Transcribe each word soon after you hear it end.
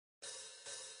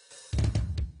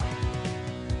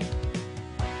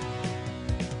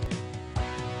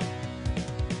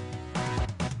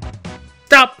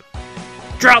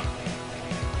Drop!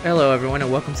 Hello everyone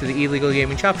and welcome to the Illegal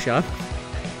Gaming Chop Shop.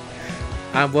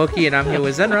 I'm Woki and I'm here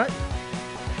with Zenrot.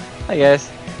 Hi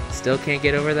guys. Still can't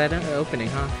get over that opening,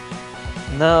 huh?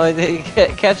 No, it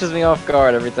catches me off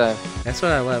guard every time. That's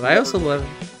what I love. I also love,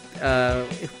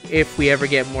 if we ever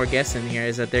get more guests in here,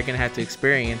 is that they're going to have to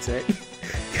experience it.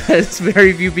 Because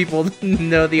very few people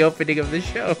know the opening of the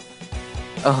show.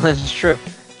 Oh, that's true.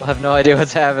 I'll have no idea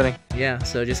what's happening. Yeah,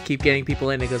 so just keep getting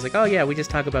people in. It goes like, oh yeah, we just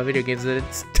talk about video games, and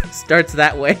it starts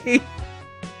that way.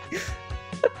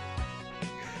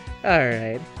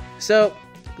 Alright, so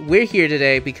we're here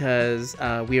today because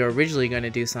we were originally going to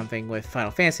do something with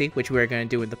Final Fantasy, which we were going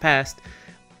to do in the past.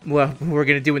 Well, we're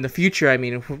going to do in the future. I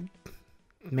mean,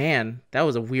 man, that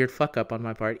was a weird fuck up on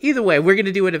my part. Either way, we're going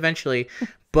to do it eventually,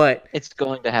 but it's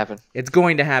going to happen. It's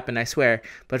going to happen, I swear.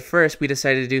 But first, we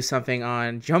decided to do something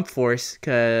on Jump Force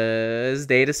because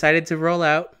they decided to roll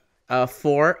out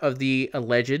 4 of the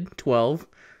alleged 12.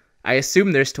 I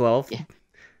assume there's 12. Yeah.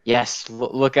 Yes,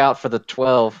 look out for the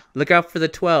 12. Look out for the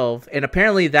 12. And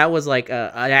apparently that was like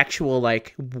an actual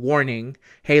like warning.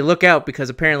 Hey, look out because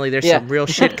apparently there's some real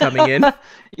shit coming in.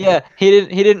 Yeah, he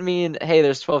didn't mean, hey,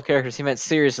 there's 12 characters. He meant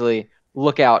seriously,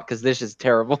 look out because this is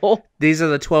terrible. These are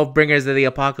the 12 bringers of the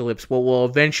apocalypse, what will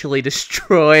eventually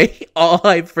destroy all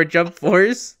hype for Jump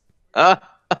Force.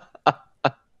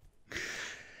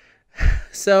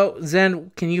 So, Zen,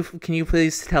 can you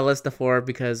please tell us the 4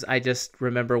 because I just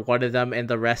remember one of them and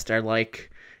the rest are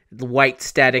like the white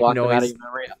static noise.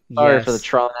 Sorry for the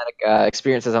traumatic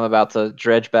experiences I'm about to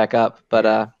dredge back up,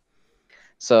 but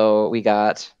so we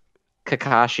got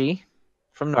Kakashi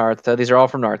from Naruto. These are all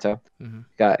from Naruto. Mm-hmm.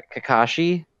 Got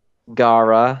Kakashi,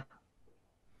 Gaara,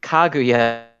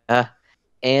 Kaguya,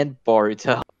 and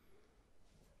Boruto.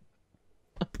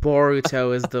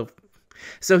 Boruto is the...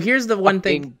 So here's the one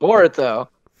thing... Boruto.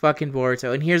 Fucking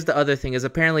Boruto. And here's the other thing, is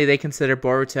apparently they consider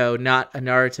Boruto not a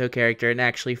Naruto character and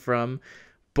actually from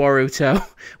Boruto,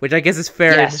 which I guess is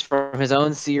fair. Yes, from his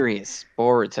own series,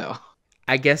 Boruto.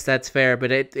 I guess that's fair,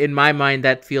 but in my mind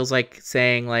that feels like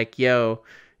saying like, yo,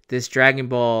 this Dragon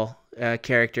Ball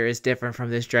character is different from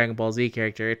this Dragon Ball Z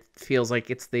character. It feels like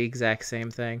it's the exact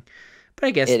same thing. But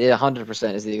I guess... It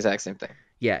 100% is the exact same thing.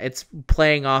 Yeah, it's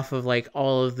playing off of like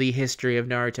all of the history of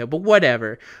Naruto, but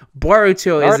whatever.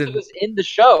 Naruto is in the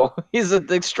show. He's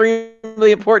an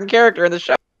extremely important character in the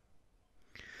show.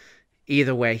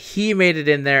 Either way, he made it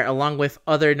in there along with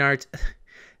other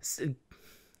Naruto.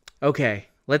 Okay,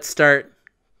 let's start.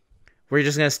 We're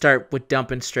just gonna start with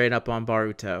dumping straight up on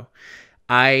Boruto.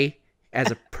 I,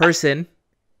 as a person,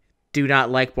 do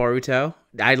not like Boruto.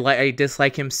 I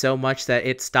dislike him so much that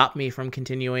it stopped me from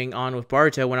continuing on with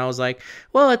Boruto when I was like,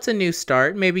 well, it's a new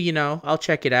start. Maybe, I'll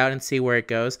check it out and see where it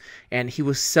goes. And he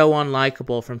was so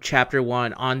unlikable from chapter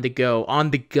 1 on the go,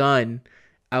 on the gun.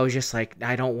 I was just like,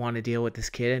 I don't want to deal with this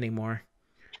kid anymore.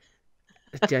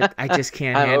 I just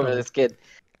can't I'm handle over this kid.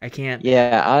 I can't.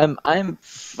 Yeah,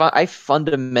 I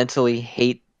fundamentally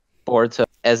hate Boruto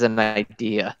as an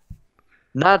idea.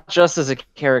 Not just as a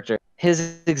character.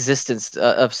 His existence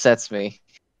upsets me.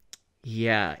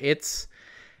 Yeah, it's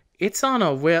on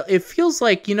a real... It feels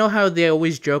like, you know how they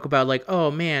always joke about, like,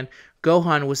 oh man,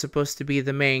 Gohan was supposed to be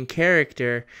the main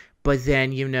character, but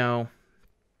then, he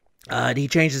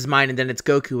changed his mind and then it's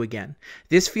Goku again.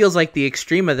 This feels like the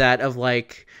extreme of that, of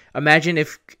like, imagine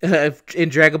if in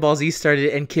Dragon Ball Z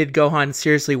started and Kid Gohan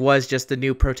seriously was just the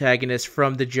new protagonist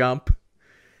from the jump.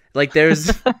 Like,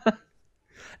 there's...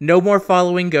 No more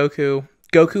following Goku.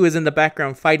 Goku is in the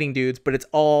background fighting dudes, but it's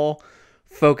all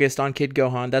focused on Kid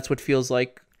Gohan. That's what feels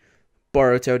like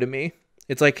Boruto to me.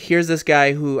 It's like, here's this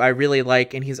guy who I really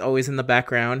like, and he's always in the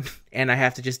background, and I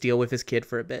have to just deal with his kid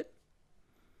for a bit.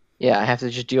 Yeah, I have to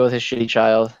just deal with his shitty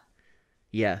child.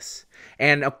 Yes.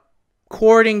 And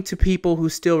according to people who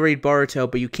still read Boruto,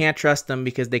 but you can't trust them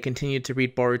because they continue to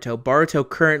read Boruto, Boruto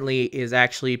currently is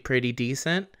actually pretty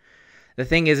decent. The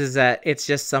thing is that it's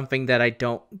just something that I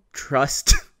don't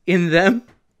trust in them.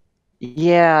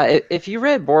 Yeah, if you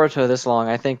read Boruto this long,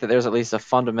 I think that there's at least a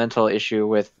fundamental issue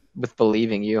with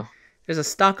believing you. There's a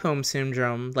Stockholm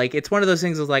syndrome. Like, it's one of those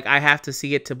things of like, I have to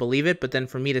see it to believe it, but then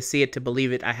for me to see it to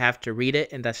believe it, I have to read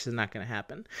it, and that's just not going to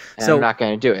happen. And so I'm not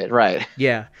going to do it, right?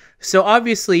 Yeah. So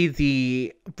obviously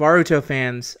the Boruto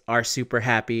fans are super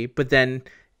happy, but then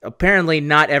apparently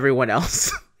not everyone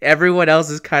else. Everyone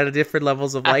else is kind of different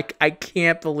levels of like, I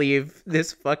can't believe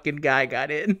this fucking guy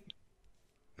got in.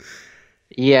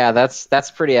 Yeah, that's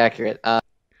pretty accurate.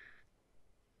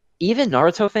 Even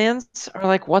Naruto fans are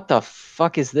like, what the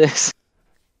fuck is this?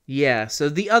 Yeah, so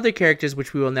the other characters,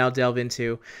 which we will now delve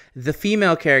into, the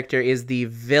female character is the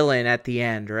villain at the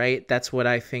end, right? That's what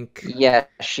I think. Yeah,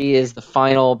 she is the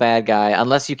final bad guy,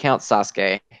 unless you count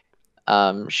Sasuke.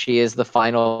 She is the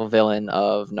final villain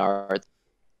of Naruto.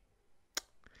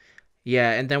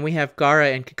 Yeah, and then we have Gara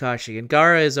and Kakashi. And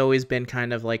Gara has always been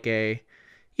kind of like a,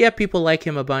 yeah, people like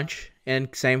him a bunch. And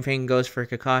same thing goes for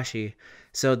Kakashi.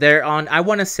 So they're on, I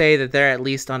want to say that they're at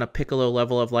least on a Piccolo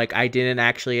level of like, I didn't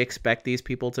actually expect these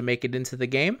people to make it into the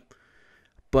game.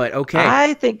 But okay.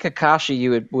 I think Kakashi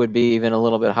you would be even a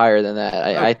little bit higher than that.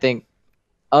 Oh, I think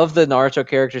of the Naruto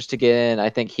characters to get in, I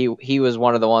think he was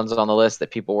one of the ones on the list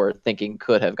that people were thinking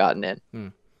could have gotten in. hmm.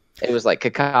 It was like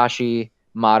Kakashi,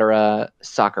 Madara,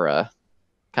 Sakura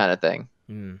kind of thing.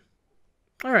 Hmm.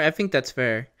 All right, I think that's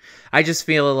fair. I just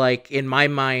feel like in my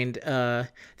mind,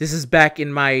 this is back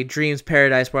in my dreams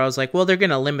paradise where I was like, well, they're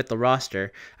gonna limit the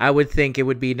roster. I would think it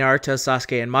would be Naruto,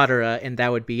 Sasuke, and Madara, and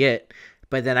that would be it.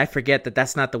 But then I forget that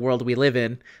that's not the world we live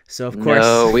in. So of course,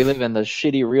 No, we live in the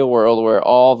shitty real world where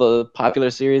all the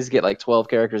popular series get like 12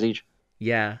 characters each.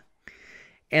 yeah.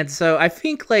 And so I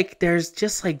think like there's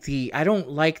just like the I don't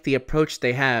like the approach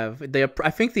they have. I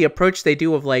think the approach they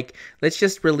do of like let's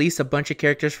just release a bunch of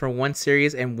characters from one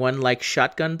series and one like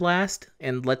shotgun blast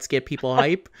and let's get people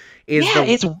hype is Yeah,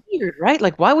 the it's weird, right?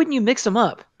 Like, why wouldn't you mix them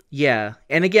up? yeah.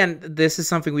 And again, this is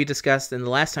something we discussed in the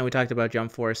last time we talked about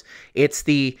Jump Force. It's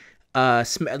the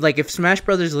like if Smash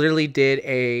Brothers literally did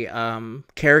a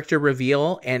character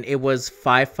reveal and it was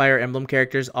 5 Fire Emblem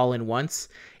characters all in once,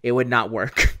 it would not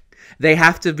work. They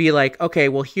have to be like, okay,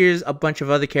 well here's a bunch of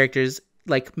other characters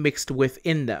like mixed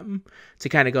within them to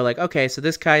kind of go like, okay, so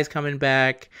this guy's coming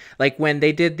back. Like when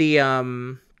they did the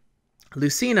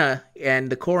Lucina and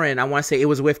the Corrin, I want to say it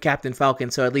was with Captain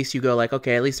Falcon, so at least you go like,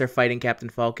 okay, at least they're fighting Captain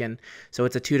Falcon, so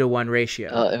it's a 2-to-1 ratio.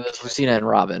 It was Lucina and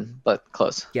Robin, but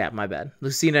close. Yeah, my bad.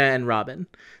 Lucina and Robin.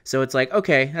 So it's like,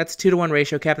 okay, that's 2-to-1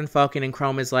 ratio. Captain Falcon and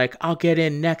Chrome is like, I'll get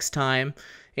in next time,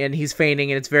 and he's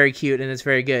feigning, and it's very cute and it's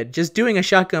very good. Just doing a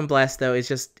shotgun blast though is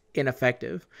just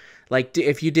ineffective. Like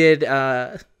if you did,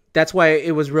 that's why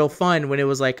it was real fun when it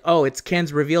was like, oh, it's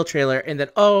Ken's reveal trailer, and then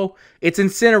oh, it's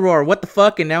Incineroar. What the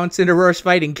fuck? And now Incineroar's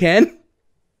fighting Ken.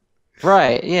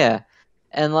 Right, yeah.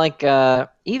 And like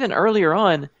even earlier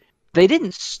on, they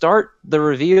didn't start the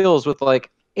reveals with like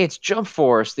it's Jump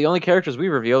Force. The only characters we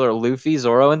reveal are Luffy,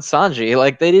 Zoro, and Sanji.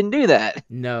 Like they didn't do that.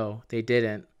 No, they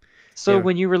didn't. So They're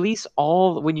when you release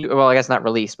well, I guess not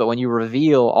release, but when you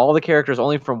reveal all the characters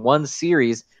only from one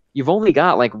series, you've only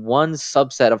got like one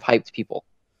subset of hyped people.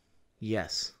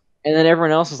 yes. And then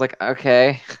everyone else is like,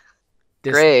 okay,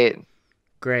 This great.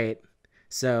 great.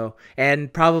 So,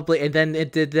 and probably, and then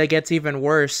that gets even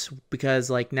worse because,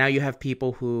 like, now you have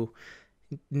people who,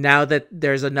 now that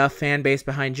there's enough fan base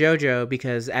behind JoJo,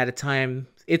 because at a time,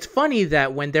 it's funny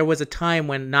that when there was a time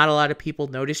when not a lot of people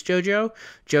noticed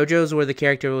JoJo's were the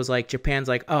character who was like, Japan's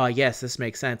like, oh, yes, this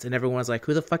makes sense. And everyone's like,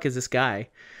 who the fuck is this guy?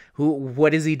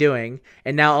 What is he doing?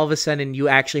 And now all of a sudden you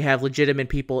actually have legitimate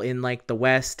people in like the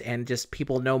West and just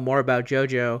people know more about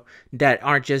JoJo that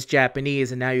aren't just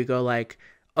Japanese. And now you go like,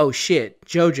 oh shit,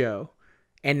 JoJo.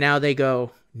 And now they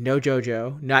go, no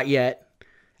JoJo, not yet,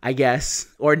 I guess,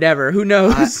 or never. Who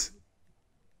knows?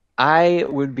 I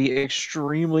would be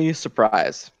extremely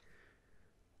surprised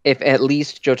if at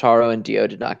least Jotaro and Dio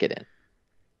did not get in.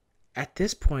 At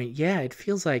this point, yeah, it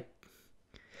feels like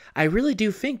I really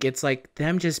do think it's like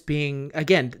them just being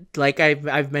again, like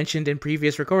I've mentioned in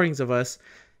previous recordings of us,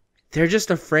 they're just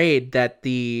afraid that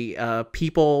the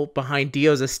people behind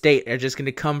Dio's estate are just going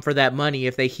to come for that money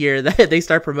if they hear that they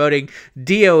start promoting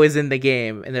Dio is in the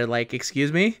game, and they're like,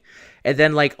 "Excuse me," and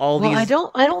then like all Well, these.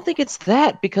 I don't think it's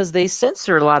that because they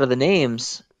censor a lot of the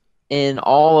names in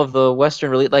all of the Western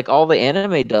release. Like all the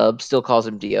anime dub still calls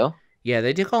him Dio. Yeah,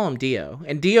 they do call him Dio,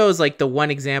 and Dio is like the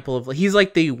one example of he's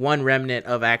like the one remnant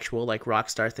of actual like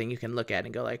Rockstar thing you can look at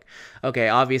and go like, okay,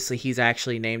 obviously he's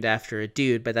actually named after a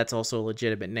dude, but that's also a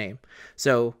legitimate name.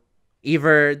 So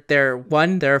either they're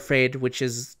afraid, which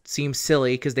is seems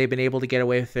silly because they've been able to get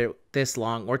away with it this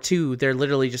long, or two, they're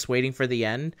literally just waiting for the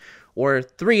end, or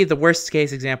three, the worst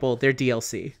case example, they're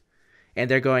DLC, and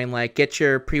they're going like, get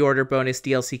your pre-order bonus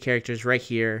DLC characters right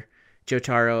here,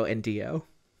 Jotaro and Dio.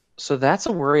 So that's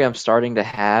a worry I'm starting to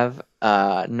have,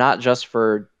 not just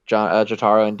for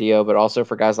Jotaro and Dio, but also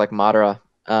for guys like Madara.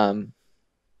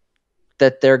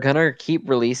 That they're gonna keep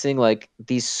releasing like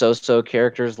these so-so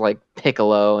characters like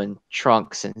Piccolo and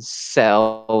Trunks and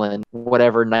Cell and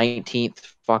whatever 19th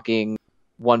fucking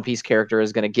One Piece character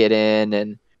is gonna get in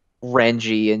and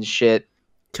Renji and shit.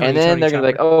 And then they're gonna be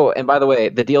like, oh, and by the way,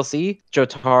 the DLC,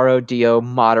 Jotaro, Dio,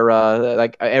 Madara,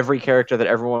 like every character that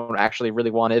everyone actually really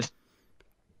wanted.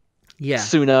 Yeah.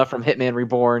 Suna from Hitman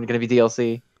Reborn going to be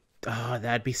DLC. Oh,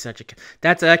 that'd be such a.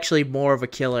 That's actually more of a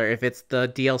killer if it's the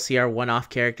DLC are one-off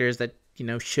characters that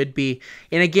should be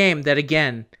in a game that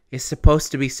again is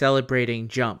supposed to be celebrating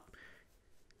Jump.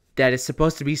 That is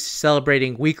supposed to be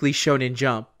celebrating Weekly Shonen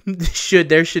Jump.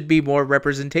 There should be more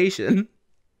representation.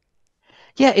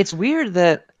 Yeah, it's weird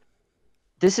that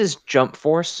this is Jump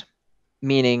Force,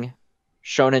 meaning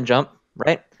Shonen Jump,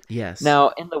 right? Yes. Now,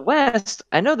 in the West,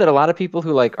 I know that a lot of people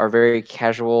who like are very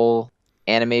casual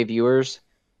anime viewers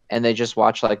and they just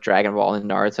watch like Dragon Ball and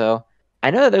Naruto.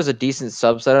 I know that there's a decent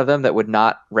subset of them that would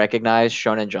not recognize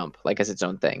Shonen Jump like as its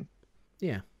own thing.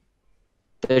 Yeah.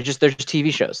 They're just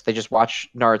TV shows. They just watch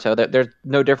Naruto. They're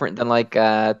no different than like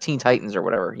Teen Titans or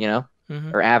whatever,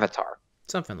 Mm-hmm. or Avatar.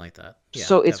 Something like that. Yeah,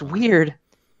 So it's definitely. weird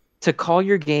to call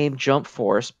your game Jump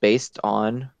Force based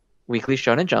on Weekly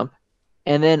Shonen Jump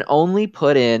and then only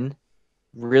put in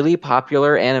really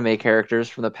popular anime characters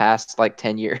from the past like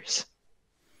 10 years.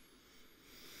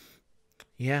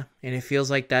 Yeah, and it feels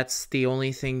like that's the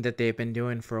only thing that they've been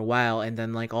doing for a while, and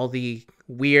then like all the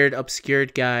weird,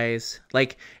 obscured guys,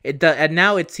 like and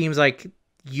now it seems like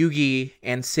Yugi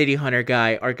and City Hunter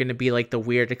guy are going to be like the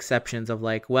weird exceptions of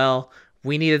like, well,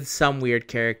 we needed some weird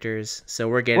characters, so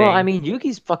we're Well, I getting. mean,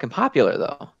 Yugi's fucking popular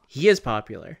though. He is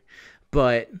popular,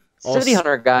 but City also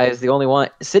Hunter guy is the only one.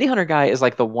 City Hunter guy is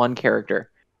like the one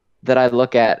character that I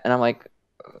look at and I'm like,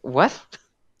 what?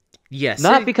 yeah,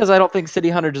 Not City. because I don't think City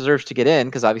Hunter deserves to get in,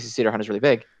 because obviously City Hunter's really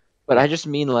big, but Yeah, I just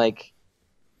mean like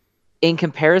in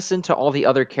comparison to all the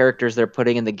other characters they're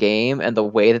putting in the game and the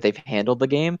way that they've handled the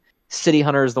game, City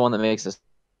Hunter is the one that makes this.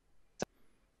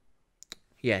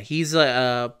 yeah, he's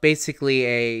basically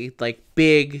a like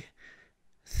big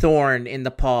thorn in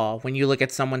the paw when you look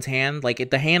at someone's hand. Like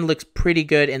the hand looks pretty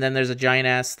good, and then there's a giant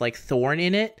ass like thorn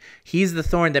in it. He's the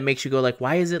thorn that makes you go like,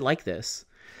 why is it like this?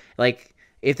 Like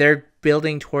if they're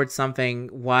building towards something,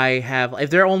 why have if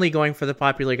they're only going for the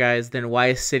popular guys, then why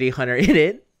is City Hunter in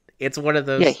it? It's one of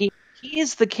Yeah, those. he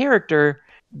is the character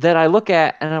that I look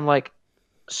at and I'm like,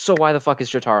 so why the fuck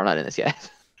is Jotaro not in this yet?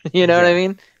 You know what I Yeah.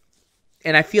 mean?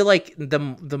 And I feel like the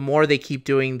more they keep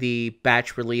doing the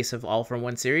batch release of all from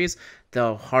one series,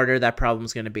 the harder that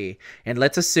problem's going to be. And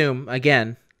let's assume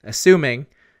again, assuming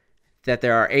that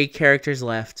there are 8 characters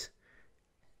left,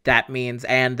 that means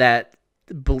and that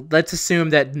let's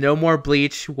assume that no more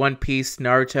Bleach, One Piece,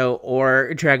 Naruto,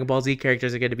 or Dragon Ball Z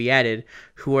characters are going to be added.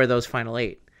 Who are those final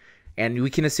 8? And we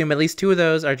can assume at least 2 of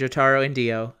those are Jotaro and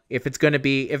Dio. If there's going to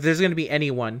be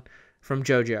anyone from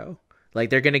JoJo, like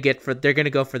they're gonna go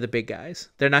for the big guys.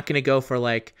 They're not gonna go for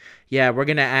like, yeah, we're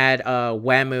gonna add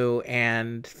Wamu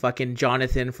and fucking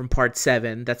Jonathan from Part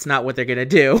 7. That's not what they're gonna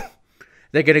do.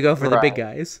 They're gonna go for the big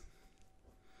Right. guys.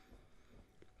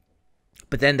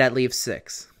 But then that leaves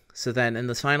 6. So then in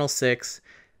the final 6,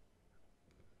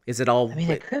 is it I all? mean,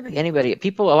 it could be anybody.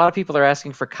 A lot of people are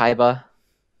asking for Kaiba.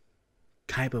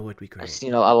 Kaiba would be I've great.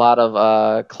 seen a lot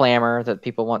of clamor that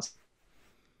people want.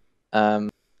 Um,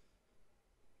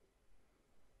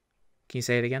 Can you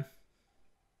say it again?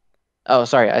 oh,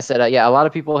 sorry, I said yeah. A lot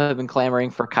of people have been clamoring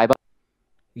for Kaiba,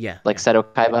 Yeah, like yeah. Seto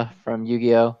Kaiba from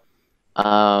Yu-Gi-Oh.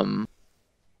 Um,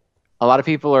 a lot of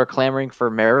people are clamoring for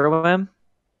Meruem.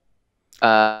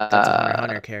 That's a Hunter x Uh,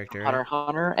 Hunter character, Hunter right? x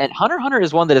Hunter, and Hunter x Hunter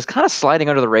is one that is kind of sliding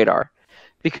under the radar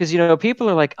because people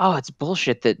are like, oh, it's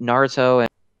bullshit that Naruto and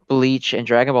Bleach and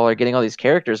Dragon Ball are getting all these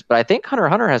characters, but I think Hunter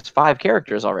x Hunter has 5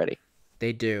 characters already.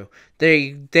 They do.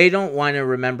 They don't want to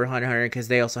remember Hunter x Hunter because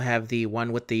they also have the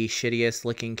one with the shittiest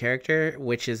looking character,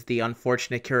 which is the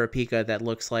unfortunate Kurapika that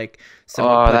looks like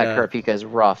someone Oh, put that a. Kurapika is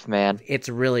rough, man. It's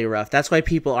really rough. That's why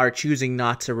people are choosing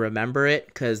not to remember it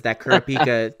because that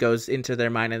Kurapika goes into their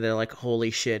mind and they're like,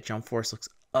 "Holy shit, Jump Force looks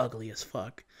ugly as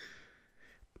fuck."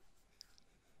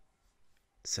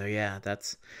 So yeah,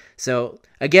 that's so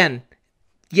again,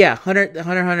 yeah,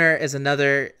 Hunter is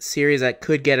another series that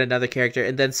could get another character,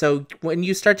 and then so when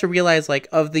you start to realize like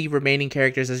of the remaining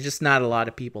characters, there's just not a lot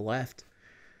of people left.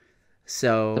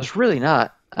 So There's really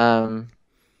not. the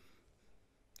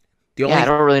Yeah, I only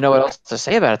don't really know what else to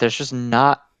say about it. There's just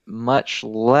not much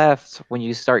left when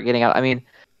you start getting out. I mean,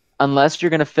 unless you're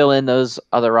going to fill in those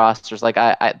other rosters. Like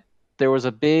there was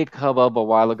a big hubbub a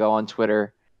while ago on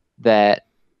Twitter that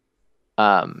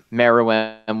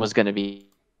Meruem was going to be,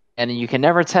 and you can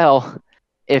never tell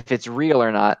if it's real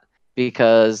or not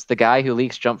because the guy who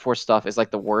leaks Jump Force stuff is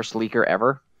like the worst leaker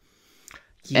ever,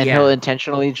 and he'll yeah,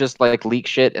 intentionally just like leak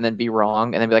shit and then be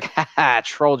wrong and then be like, "Ha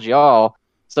trolled y'all."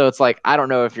 So it's like I don't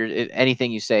know if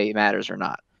anything you say matters or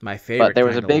not. my But favorite there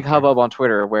was a kind of big leaker. hubbub on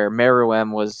Twitter where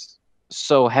Meruem was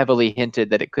so heavily hinted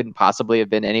that it couldn't possibly have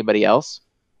been anybody else.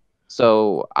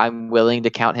 So I'm willing to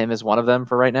count him as one of them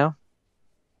for right now.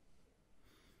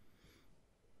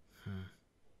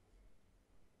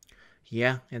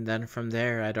 Yeah, and then from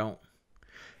there, I don't.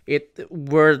 It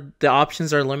where the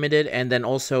options are limited, and then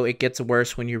also it gets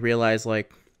worse when you realize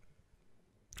like,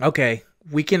 okay,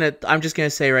 we can. I'm just gonna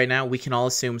say right now, we can all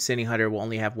assume Cine Hunter will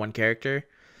only have one character,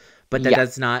 but that Yeah.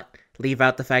 does not leave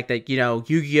out the fact that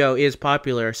Yu-Gi-Oh is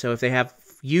popular. So if they have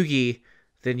Yugi,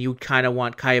 then you kind of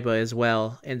want Kaiba as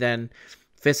well, and then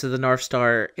Fist of the North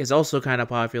Star is also kind of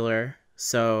popular.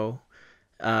 So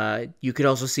you could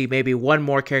also see maybe one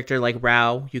more character like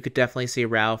Rao. You could definitely see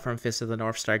Rao from Fist of the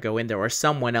North Star go in there, or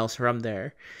someone else from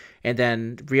there. And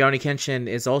then Rurouni Kenshin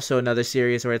is also another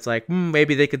series where it's like,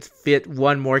 maybe they could fit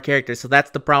one more character. So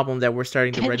that's the problem that we're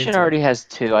starting to run Kenshin into. already has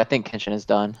two. I think Kenshin is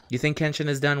done. You think Kenshin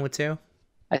is done with two?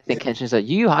 I think Kenshin's a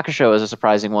Yu Yu Hakusho is a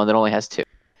surprising one that only has two.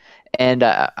 And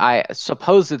I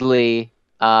supposedly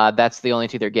that's the only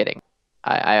two they're getting.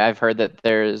 I've heard that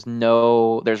there's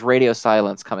radio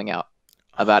silence coming out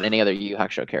about any other Yu Yu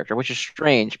Hakusho character, which is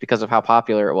strange because of how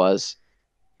popular it was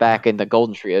back in the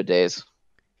Golden Trio days.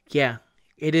 Yeah,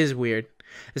 it is weird.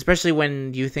 Especially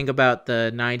when you think about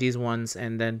the 90s ones,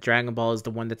 and then Dragon Ball is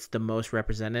the one that's the most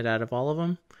represented out of all of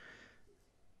them.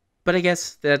 But I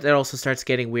guess that it also starts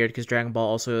getting weird because Dragon Ball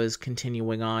also is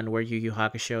continuing on where Yu Yu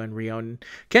Hakusho and Rion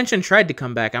Kenshin tried to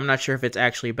come back. I'm not sure if it's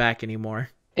actually back anymore.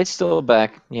 It's still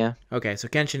back, yeah. Okay, so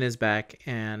Kenshin is back,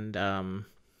 and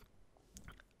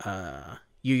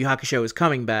Yu Yu Hakusho is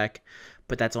coming back,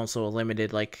 but that's also a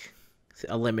limited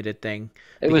thing.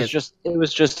 It was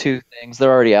just two things.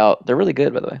 They're already out. They're really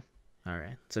good, by the way. All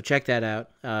right, so check that out.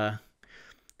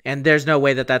 And there's no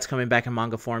way that that's coming back in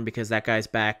manga form because that guy's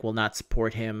back will not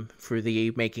support him through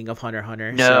the making of Hunter x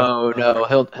Hunter. No, no,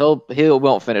 he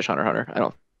won't finish Hunter x Hunter. I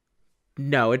don't.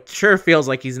 No, it sure feels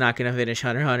like he's not going to finish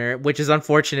Hunter x Hunter, which is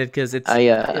unfortunate because it's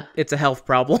a health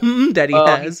problem that he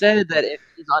has. He said that if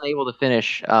he's unable to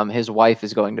finish, his wife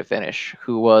is going to finish,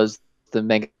 who was the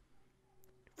manga.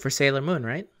 For Sailor Moon,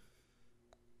 right?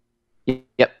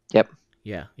 Yep.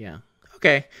 Yeah.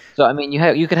 Okay. So I mean,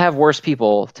 you could have worse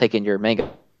people taking your manga.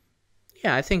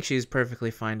 Yeah, I think she's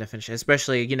perfectly fine to finish,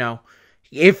 especially,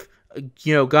 if,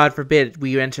 God forbid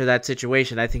we enter that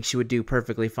situation, I think she would do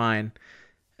perfectly fine.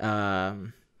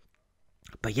 But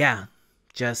yeah,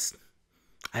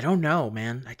 I don't know,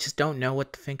 man. I just don't know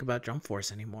what to think about Jump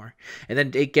Force anymore. And then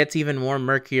it gets even more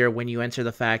murkier when you enter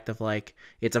the fact of, like,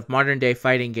 it's a modern day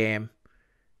fighting game.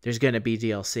 There's going to be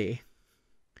DLC.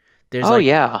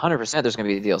 Yeah, 100% there's going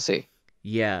to be DLC.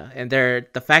 Yeah, and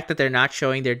the fact that they're not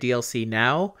showing their DLC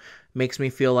now makes me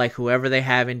feel like whoever they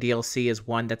have in DLC is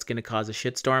one that's going to cause a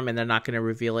shitstorm, and they're not going to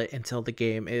reveal it until the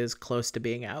game is close to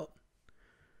being out.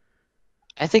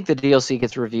 I think the DLC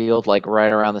gets revealed like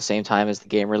right around the same time as the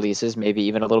game releases, maybe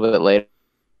even a little bit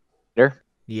later.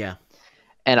 Yeah.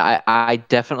 And I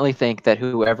definitely think that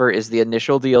whoever is the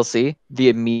initial DLC, the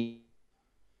immediate,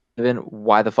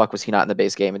 why the fuck was he not in the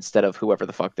base game instead of whoever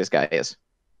the fuck this guy is?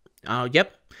 Oh,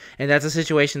 yep. And that's a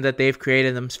situation that they've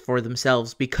created them for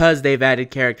themselves because they've added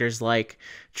characters like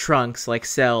Trunks, like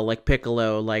Cell, like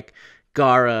Piccolo, like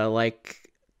Gara, like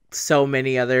so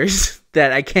many others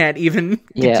that I can't even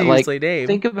continuously name.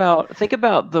 Think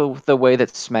about the way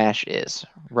that Smash is,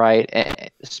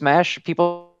 right? Smash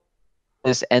people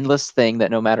this endless thing that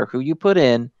no matter who you put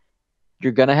in,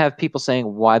 you're gonna have people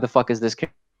saying, "Why the fuck is this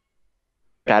character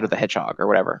out of the Hedgehog or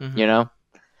whatever?" Mm-hmm.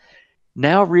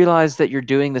 Now realize that you're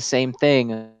doing the same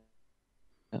thing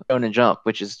Shonen Jump,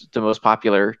 which is the most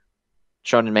popular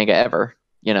shonen manga ever,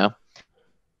 No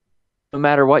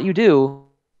matter what you do,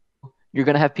 you're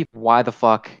going to have people, why the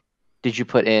fuck did you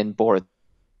put in board?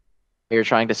 You're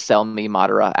trying to sell me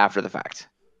Madara after the fact.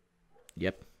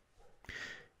 Yep.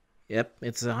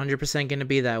 It's 100% going to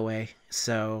be that way.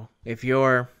 So if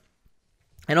you're...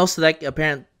 And also that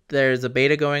apparently there's a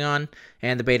beta going on,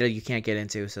 and the beta you can't get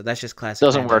into, so that's just classic.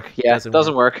 Doesn't work. Yeah,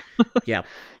 doesn't work. Yeah.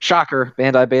 Shocker,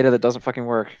 Bandai beta that doesn't fucking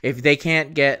work. If they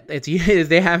can't get if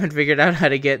they haven't figured out how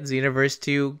to get Xenoverse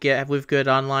to get with good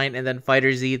online, and then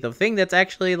Fighter Z, the thing that's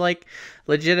actually like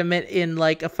legitimate in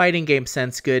like a fighting game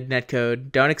sense, good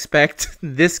netcode. Don't expect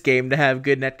this game to have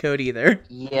good netcode either.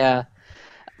 Yeah.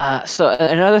 So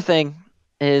another thing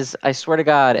is, I swear to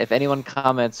God, if anyone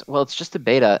comments, well, it's just a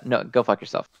beta, no, go fuck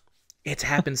yourself. It's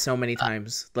happened so many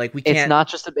times. Like we can't. It's not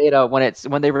just a beta.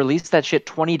 When they release that shit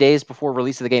 20 days before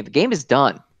release of the game is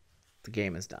done. The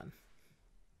game is done.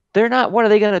 They're not. What are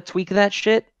they gonna tweak that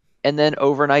shit and then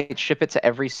overnight ship it to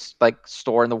every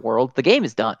store in the world? The game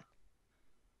is done.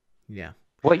 Yeah.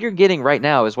 What you're getting right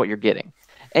now is what you're getting.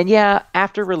 And yeah,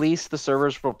 after release, the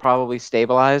servers will probably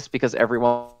stabilize because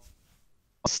everyone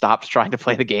stops trying to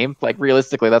play the game. Like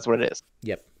realistically, that's what it is.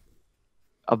 Yep.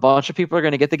 A bunch of people are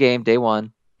gonna get the game day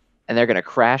one. and they're gonna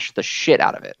crash the shit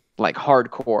out of it, like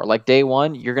hardcore. Like day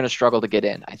one, you're gonna struggle to get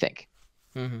in, I think.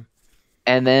 Hmm.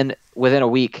 And then within a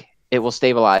week, it will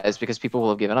stabilize because people will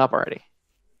have given up already.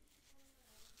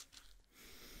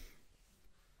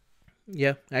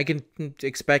 Yeah, I can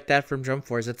expect that from Jump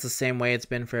Force. It's the same way it's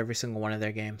been for every single one of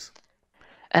their games.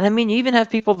 And I mean, you even have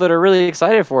people that are really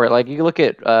excited for it. Like you look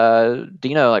at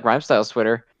Dino, like Rhymestyle's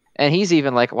Twitter, and he's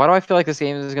even like, "Why do I feel like this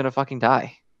game is gonna fucking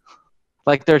die?"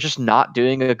 Like they're just not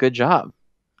doing a good job.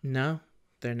 No,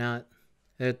 they're not.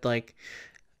 They're like,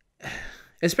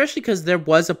 especially because there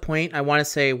was a point, I want to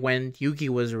say, when Yugi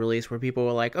was released where people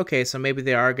were like, okay, so maybe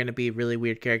they are going to be really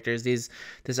weird characters. This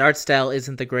art style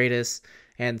isn't the greatest,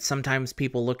 and sometimes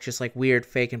people look just like weird,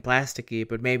 fake, and plasticky,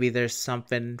 but maybe there's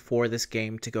something for this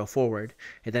game to go forward.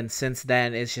 And then since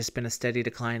then, it's just been a steady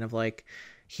decline of like,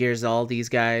 here's all these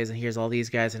guys and here's all these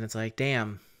guys, and it's like,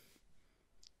 damn.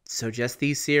 So just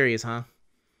these series, huh?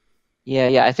 Yeah,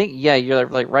 yeah. I think you're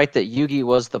like right that Yugi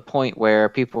was the point where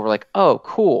people were like, "Oh,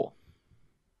 cool.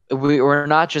 We're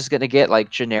not just gonna get like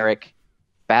generic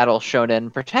battle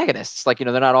shonen protagonists. Like, they're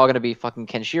not all gonna be fucking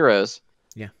Kenshiros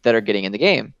Yeah. that are getting in the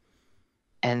game."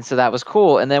 And so that was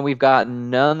cool. And then we've got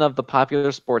none of the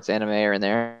popular sports anime are in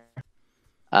there.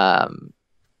 Um,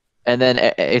 and then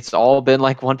it's all been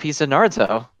like One Piece and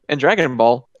Naruto and Dragon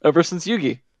Ball ever since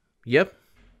Yugi. Yep.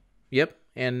 Yep.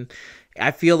 And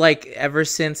I feel like ever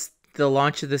since the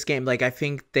launch of this game, like I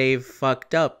think they've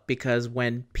fucked up because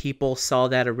when people saw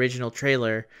that original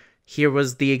trailer, here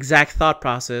was the exact thought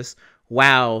process.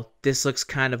 Wow, this looks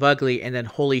kind of ugly, and then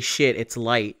holy shit, it's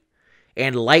Light.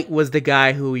 And Light was the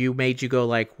guy who you made you go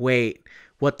like, wait,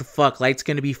 what the fuck? Light's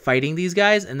gonna be fighting these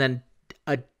guys, and then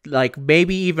like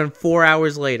maybe even 4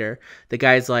 hours later, the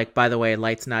guy's like, by the way,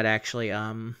 Light's not actually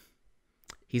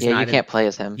he's Yeah, you not in. can't play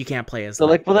as him. You can't play as So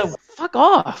Light. like, well, then fuck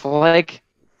off. Like,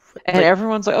 and Like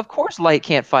everyone's like, of course Light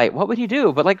can't fight. What would he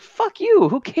do? But like, fuck you.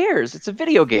 Who cares? It's a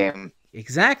video game.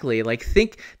 exactly. Like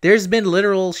think there's been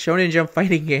literal Shonen Jump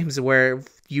fighting games where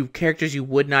you characters you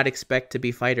would not expect to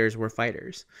be fighters were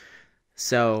fighters.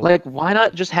 So Like, why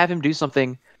not just have him do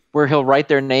something where he'll write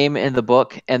their name in the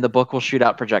book and the book will shoot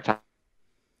out projectiles?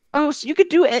 Oh, so you could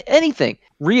do anything.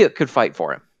 Ryuk could fight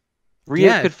for him. Ryuk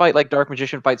yeah, could fight like Dark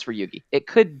Magician fights for Yugi. It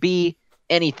could be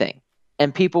anything,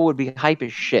 and people would be hype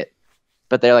as shit.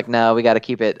 But they're like, no, we got to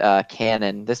keep it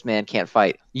canon. This man can't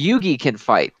fight. Yugi can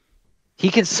fight. He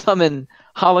can summon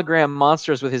hologram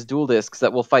monsters with his dual discs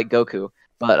that will fight Goku.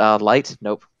 But Light,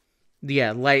 nope.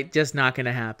 yeah, Light just not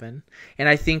gonna happen. And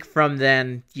I think from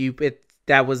then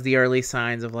that was the early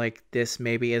signs of like this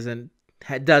maybe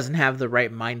doesn't have the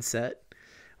right mindset.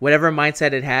 Whatever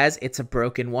mindset it has, it's a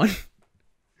broken one.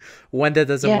 One that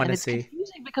doesn't Yeah, want and to it's see.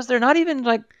 confusing because they're not even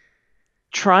like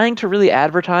trying to really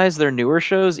advertise their newer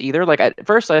shows either. Like at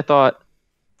first I thought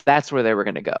that's where they were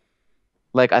going to go.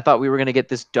 Like I thought we were going to get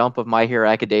this dump of My Hero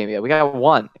Academia. We got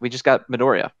one. We just got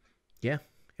Midoriya. Yeah.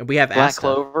 And we have Black Asta.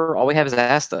 Clover, all we have is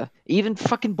Asta. Even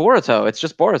fucking Boruto, it's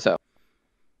just Boruto.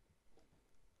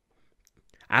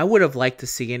 I would have liked to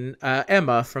see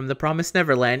Emma from The Promised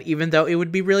Neverland, even though it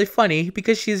would be really funny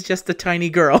because she's just a tiny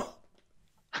girl.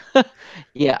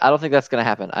 Yeah, I don't think that's going to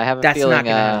happen. I have a That's feeling not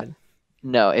gonna happen.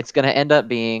 no, it's going to end up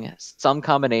being some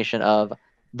combination of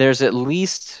there's at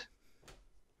least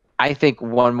I think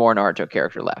one more Naruto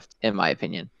character left in my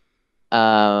opinion.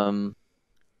 Um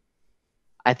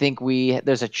I think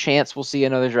there's a chance we'll see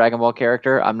another Dragon Ball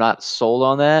character. I'm not sold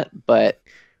on that, but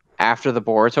after the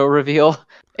Boruto reveal,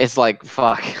 it's like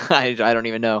fuck. I don't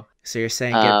even know. So you're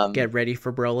saying Um, get ready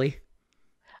for Broly?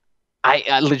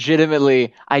 I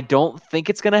legitimately I don't think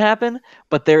it's gonna happen,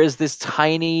 but there is this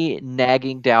tiny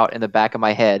nagging doubt in the back of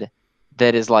my head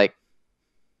that is like,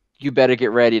 you better get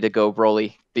ready to go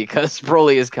Broly because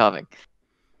Broly is coming.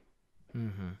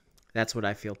 Mm-hmm. That's what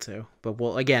I feel too. But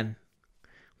we'll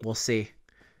see.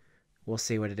 We'll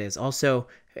see what it is. Also,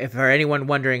 if for anyone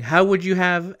wondering, how would you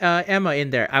have Emma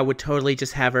in there? I would totally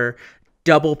just have her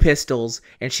double pistols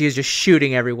and she is just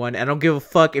shooting everyone. I don't give a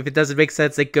fuck if it doesn't make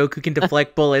sense that Goku can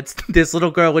deflect bullets. This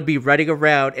little girl would be running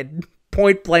around and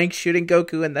point blank shooting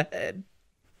Goku in the head.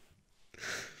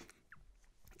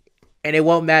 And it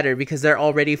won't matter because they're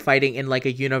already fighting in like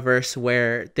a universe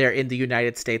where they're in the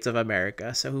United States of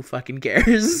America. So who fucking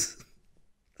cares?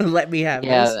 Let me have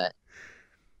Yeah, this. that's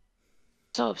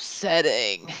so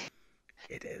upsetting.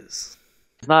 It is.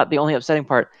 It's not the only upsetting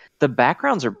part. The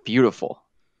backgrounds are beautiful.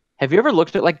 Have you ever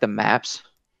looked at like the maps?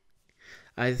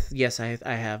 I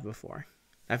have before.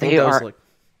 I think They those are look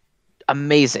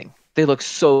amazing. They look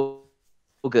so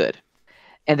good.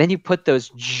 And then you put those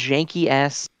janky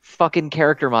ass fucking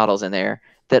character models in there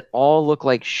that all look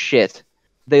like shit.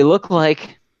 They look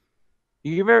like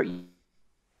you ever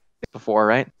before,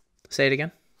 right? Say it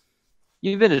again.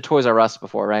 You've been to Toys R Us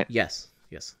before, right? Yes.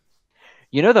 Yes.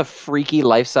 You know the freaky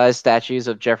life-size statues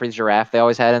of Jeffrey's giraffe they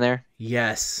always had in there?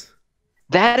 Yes.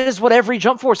 That is what every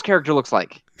Jump Force character looks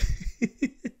like.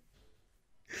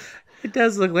 It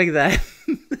does look like that.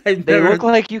 I've They never. look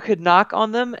like you could knock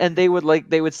on them and they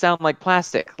would sound like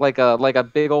plastic, like a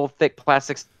big old thick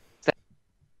plastic.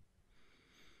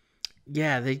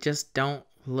 Yeah, they just don't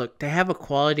look. They have a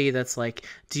quality that's like.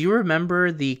 Do you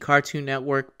remember the Cartoon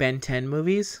Network Ben 10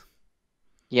 movies?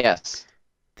 Yes.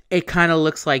 It kind of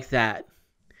looks like that.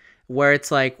 Where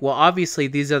it's like, well, obviously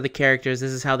these are the characters,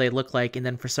 this is how they look like, and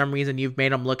then for some reason you've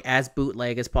made them look as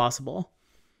bootleg as possible.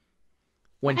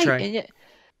 When Right, trying. and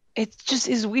it just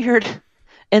is weird.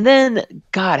 And then,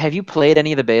 God, have you played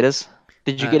any of the betas?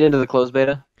 Did you Uh, get into the closed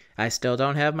beta? I still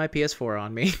don't have my PS4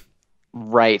 on me.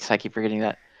 Right, I keep forgetting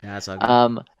that. Yeah, that's all good.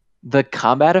 Um, the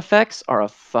combat effects are a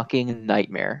fucking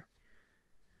nightmare.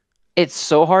 It's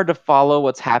so hard to follow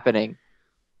what's happening.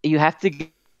 You have to get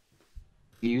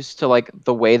used to like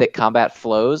the way that combat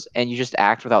flows, and you just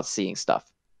act without seeing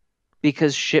stuff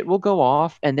because shit will go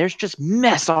off, and there's just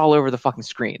mess all over the fucking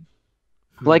screen.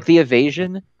 Hmm. Like the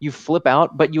evasion, you flip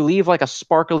out, but you leave like a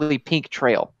sparkly pink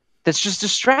trail that's just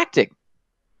distracting.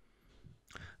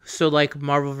 So like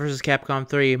Marvel vs. Capcom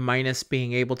 3 minus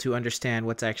being able to understand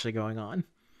what's actually going on.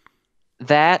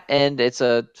 That and it's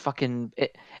a fucking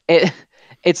it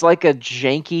it's like a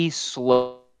janky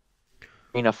slow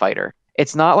arena fighter.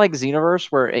 It's not like Xenoverse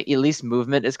where at least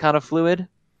movement is kind of fluid.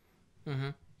 Hmm.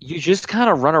 You just kind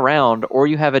of run around or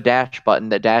you have a dash button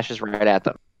that dashes right at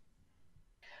them.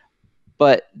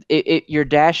 But your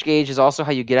dash gauge is also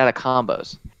how you get out of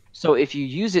combos. So if you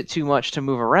use it too much to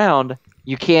move around,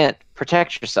 you can't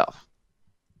protect yourself.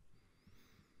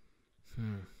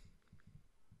 Hmm.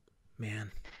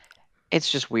 Man. It's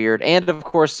just weird. And of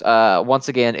course, once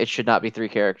again, it should not be three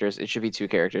characters. It should be two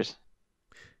characters.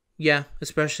 Yeah,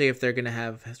 especially if they're gonna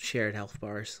have shared health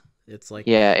bars. It's like,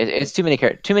 Yeah, it's too many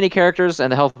characters,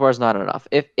 and the health bar is not enough.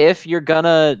 If you're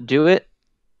gonna do it,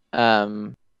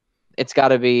 um, it's got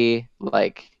to be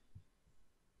like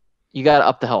you got to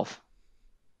up the health.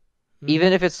 hmm.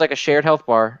 Even if it's like a shared health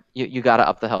bar, you got to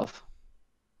up the health.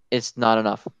 It's not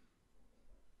enough.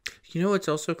 You know what's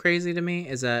also crazy to me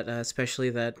is that, especially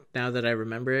that now that I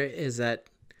remember it, is that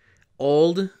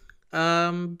old,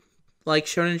 um, like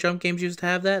Shonen Jump games used to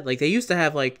have that. Like they used to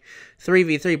have like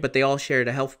 3v3, but they all shared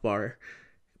a health bar.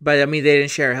 But I mean, they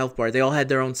didn't share a health bar. They all had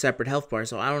their own separate health bar.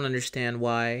 So I don't understand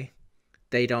why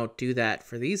they don't do that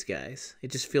for these guys.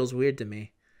 It just feels weird to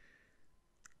me.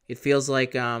 It feels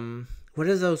like what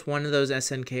are those one of those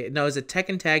SNK? No, is it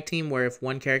Tekken Tag Team where if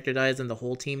one character dies then the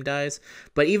whole team dies?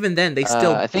 But even then they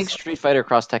still I think Street Fighter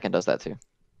Cross Tekken does that too.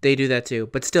 they do that too.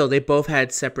 But still they both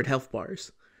had separate health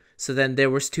bars. So then there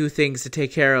was two things to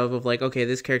take care of like, okay,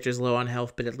 this character's low on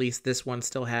health, but at least this one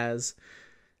still has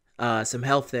some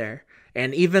health there.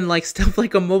 And even like stuff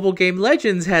like a mobile game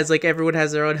Legends has like everyone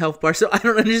has their own health bar, so I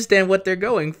don't understand what they're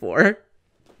going for.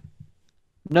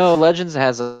 No, Legends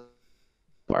has a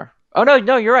bar. Oh no,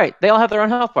 no, you're right. They all have their own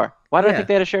health bar. Why did I think Yeah.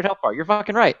 they had a shared health bar? You're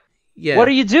fucking right. What Yeah. are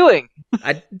you doing?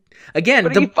 I again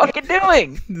What are you the fucking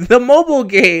doing? the mobile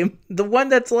game, the one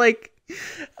that's like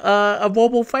a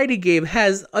mobile fighting game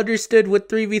has understood what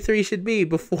 3v3 should be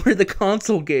before the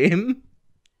console game.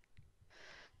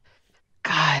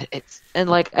 God, it's and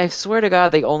like I swear to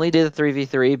God, they only did the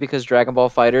 3v3 because Dragon Ball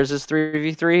Fighters is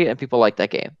 3v3 and people like that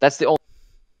game. That's the only.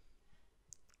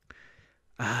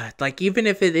 Like even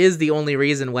if it is the only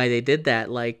reason why they did that,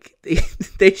 like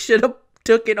they should have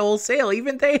took it wholesale.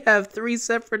 Even they have three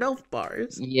separate health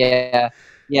bars. Yeah,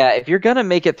 yeah. If you're gonna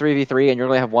make it 3v3 and you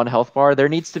only have one health bar, there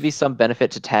needs to be some benefit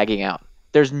to tagging out.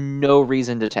 There's no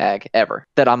reason to tag ever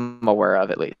that I'm aware of,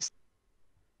 at least.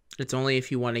 It's only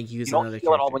if you want to You use don't another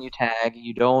heal at all character. when you tag.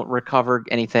 You don't recover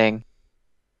anything.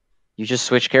 You just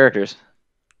switch characters.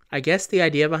 I guess the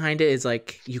idea behind it is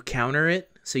like you counter it.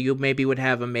 So you maybe would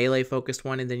have a melee focused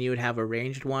one and then you would have a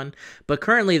ranged one. But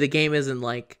currently the game isn't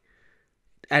like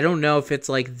I don't know if it's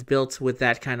like built with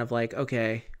that kind of like,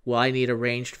 okay, well I need a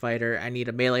ranged fighter, I need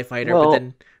a melee fighter, but Well,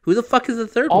 then who the fuck is the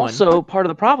third one? also part of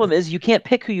the problem is you can't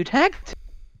pick who you tag to.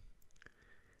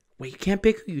 Wait, you can't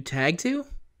pick who you tag to?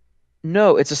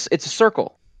 No, it's a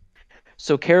circle.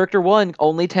 So character one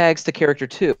only tags to character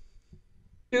two.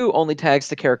 Two only tags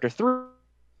to character three.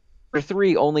 Character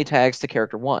three only tags to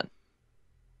character one.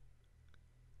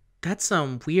 That's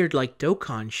some weird like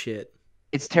Dokkan shit.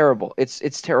 It's terrible.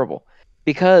 It's terrible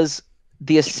because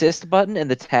the assist button and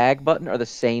the tag button are the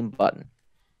same button.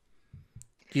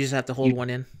 You just have to hold You one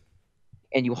in.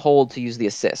 and you hold to use the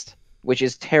assist, which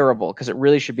is terrible because it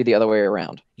really should be the other way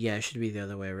around. Yeah, it should be the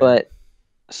other way around. But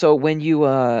So when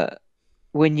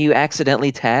you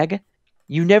accidentally tag,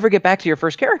 you never get back to your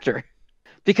first character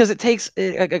because it takes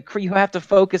you have to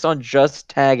focus on just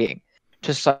tagging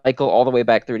to cycle all the way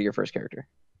back through to your first character.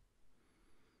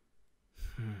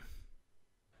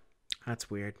 That's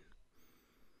weird.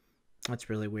 That's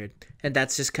really weird. And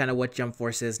that's just kind of what Jump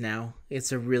Force is now.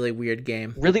 It's a really weird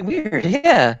game. Really weird,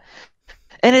 yeah.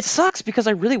 And it sucks because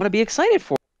I really want to be excited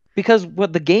for it. Because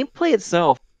what the gameplay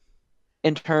itself,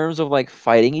 in terms of like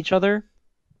fighting each other,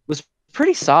 was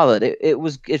pretty solid.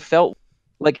 It felt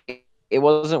like it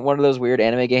wasn't one of those weird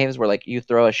anime games where like you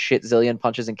throw a shit zillion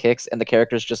punches and kicks and the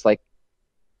characters just like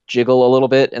jiggle a little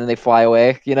bit and then they fly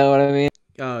away. You know what I mean?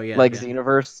 Oh yeah, Like yeah.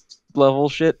 Xenoverse level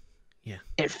shit. Yeah.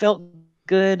 It felt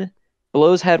good.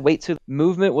 Blows had weight to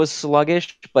movement was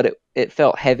sluggish, but it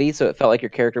felt heavy, so it felt like your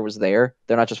character was there.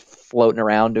 They're not just floating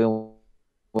around doing.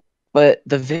 But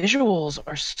the visuals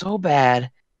are so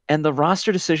bad, and the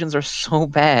roster decisions are so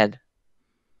bad.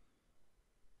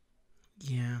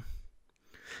 Yeah.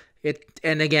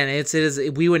 And again, it is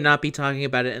we would not be talking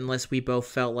about it unless we both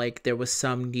felt like there was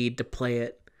some need to play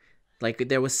it. Like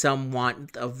there was some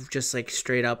want of just like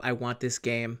straight up I want this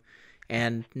game.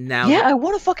 And now Yeah, I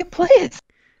want to fucking play it.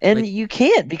 And like, you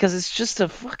can't because it's just a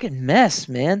fucking mess,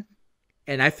 man.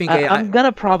 and I think I'm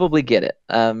gonna probably get it.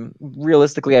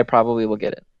 Realistically, I probably will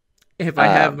get it. if I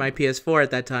have my PS4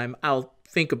 at that time, I'll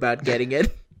think about getting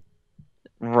it.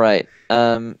 Right.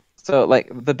 So like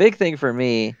the big thing for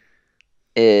me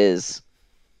is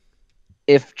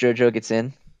if JoJo gets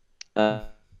in,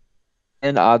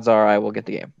 and odds are I will get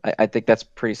the game. I think that's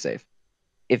pretty safe.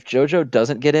 If JoJo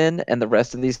doesn't get in and the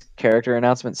rest of these character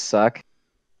announcements suck,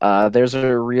 there's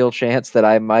a real chance that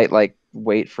I might like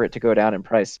wait for it to go down in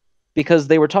price because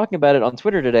they were talking about it on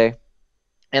Twitter today,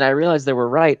 and I realized they were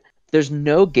right. There's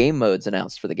no game modes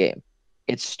announced for the game.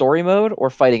 It's story mode or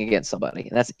fighting against somebody,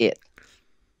 and that's it.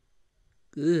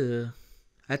 Ugh.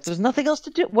 There's nothing else to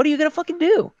do. What are you gonna fucking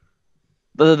do?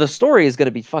 The story is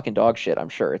gonna be fucking dog shit. I'm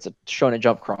sure it's a Shonen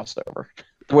Jump crossover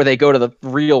where they go to the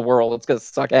real world. It's gonna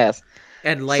suck ass.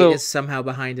 And Light is somehow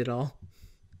behind it all.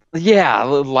 Yeah,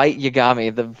 Light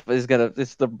Yagami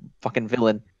it's the fucking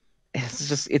villain.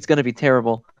 It's gonna be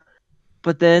terrible.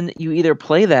 But then you either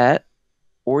play that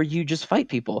or you just fight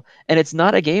people. And it's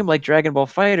not a game like Dragon Ball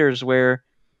FighterZ where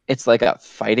it's like a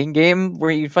fighting game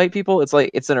where you fight people. It's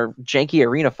like it's a janky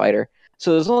arena fighter.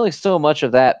 So there's only so much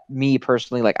of that me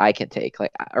personally like I can take.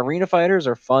 Like arena fighters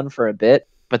are fun for a bit,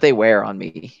 but they wear on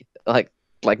me like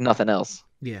nothing else.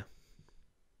 Yeah.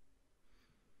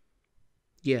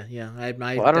 Yeah.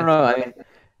 Well, I don't know. I mean,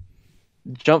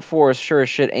 Jump Force sure as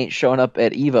shit ain't showing up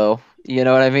at Evo. You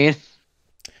know what I mean?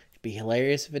 It'd be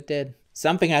hilarious if it did.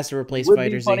 Something has to replace It would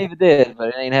Fighter be funny Z. if it did, but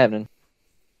it ain't happening.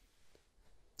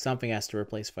 Something has to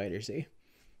replace Fighter Z.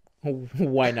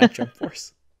 Why not Jump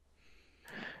Force?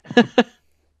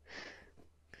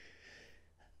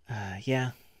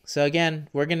 Yeah. So again,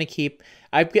 we're gonna keep.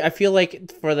 I feel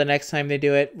like for the next time they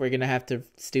do it, we're gonna have to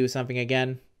do something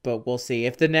again. But we'll see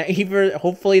if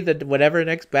hopefully the whatever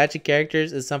next batch of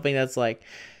characters is something that's like,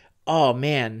 oh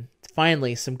man,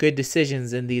 finally some good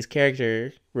decisions in these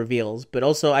character reveals. But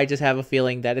also, I just have a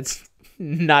feeling that it's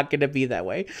not gonna be that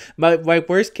way. My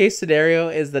worst case scenario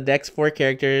is the next 4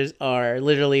 characters are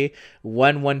literally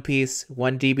one Piece,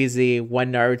 one DBZ,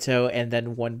 one Naruto, and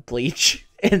then one Bleach.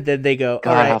 And then they go,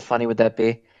 God, all right. How funny would that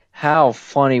be? How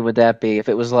funny would that be if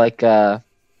it was like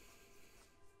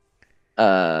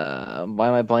why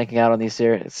am I blanking out on these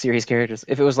series characters?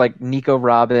 If it was like Nico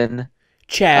Robin,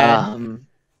 Chad,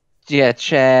 yeah,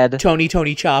 Chad, Tony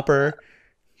Chopper,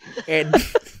 and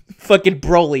fucking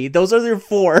Broly. Those are their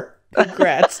 4.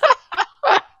 Congrats.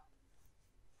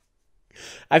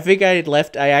 I think I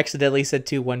accidentally said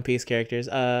 2 One Piece characters.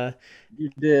 You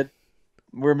did.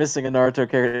 We're missing a Naruto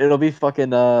character. It'll be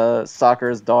fucking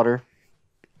Sakura's daughter.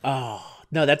 Oh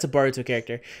no, that's a Boruto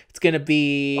character. It's gonna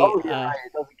be. Oh yeah, right.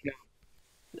 It doesn't count.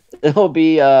 It'll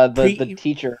be the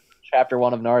teacher, chapter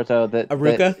 1 of Naruto that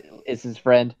Iruka is his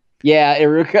friend. Yeah,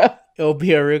 Iruka. It'll be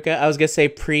Iruka. I was gonna say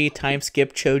pre-time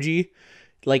skip Choji,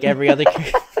 like every other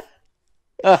character.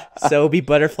 So it'll be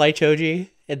Butterfly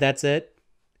Choji, and that's it.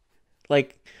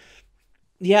 Like,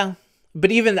 yeah.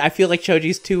 But even I feel like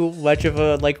Choji's too much of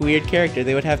a like weird character.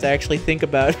 They would have to actually think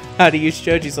about how to use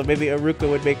Choji, so maybe Iruka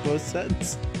would make most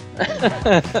sense.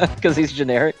 Because he's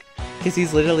generic. Because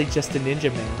he's literally just a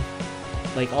ninja man.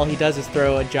 Like all he does is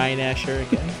throw a giant ass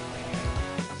shuriken.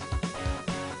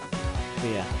 But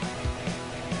yeah.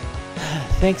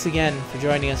 Thanks again for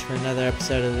joining us for another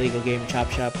episode of the Legal Game Chop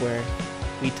Shop where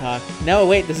we talk. No,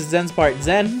 wait, this is Zen's part.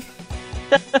 Zen.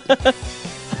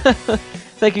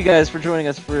 Thank you guys for joining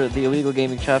us for the Illegal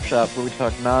Gaming Chop Shop, where we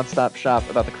talk non-stop shop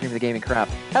about the cream of the gaming crap.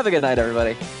 Have a good night,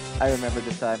 everybody. I remembered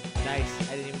this time. Nice.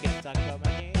 I didn't even get